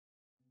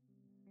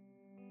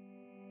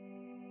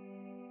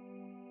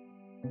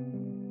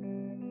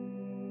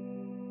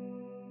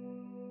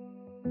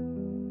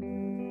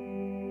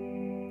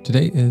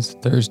Today is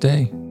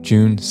Thursday,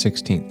 June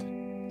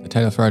 16th. The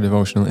title for our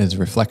devotional is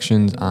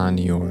Reflections on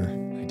Your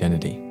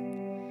Identity.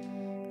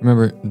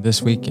 Remember,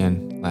 this week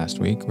and last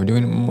week, we're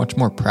doing a much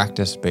more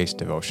practice-based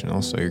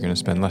devotional, so you're going to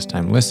spend less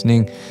time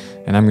listening,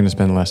 and I'm going to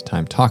spend less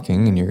time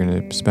talking, and you're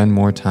going to spend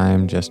more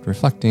time just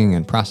reflecting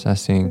and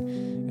processing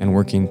and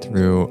working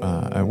through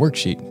a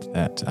worksheet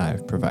that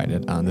I've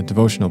provided on the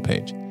devotional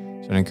page.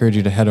 So I'd encourage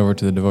you to head over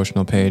to the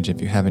devotional page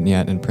if you haven't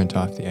yet and print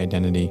off the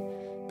Identity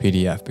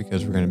PDF,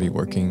 because we're going to be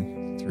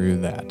working through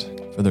that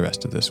for the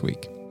rest of this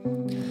week.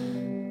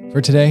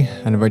 For today,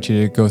 I'd invite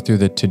you to go through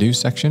the to-do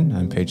section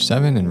on page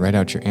 7 and write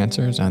out your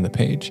answers on the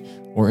page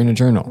or in a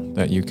journal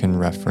that you can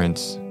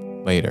reference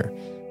later.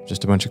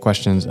 Just a bunch of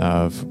questions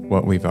of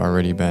what we've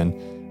already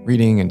been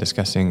reading and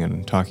discussing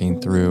and talking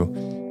through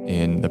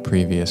in the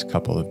previous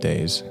couple of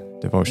days'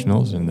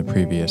 devotionals and the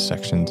previous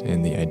sections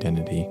in the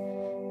Identity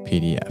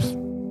PDF.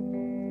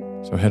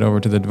 So head over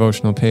to the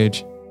devotional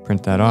page,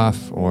 print that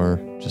off, or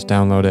just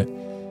download it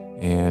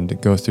and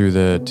go through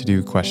the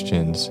to-do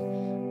questions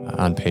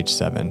on page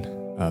 7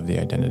 of the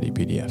Identity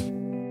PDF.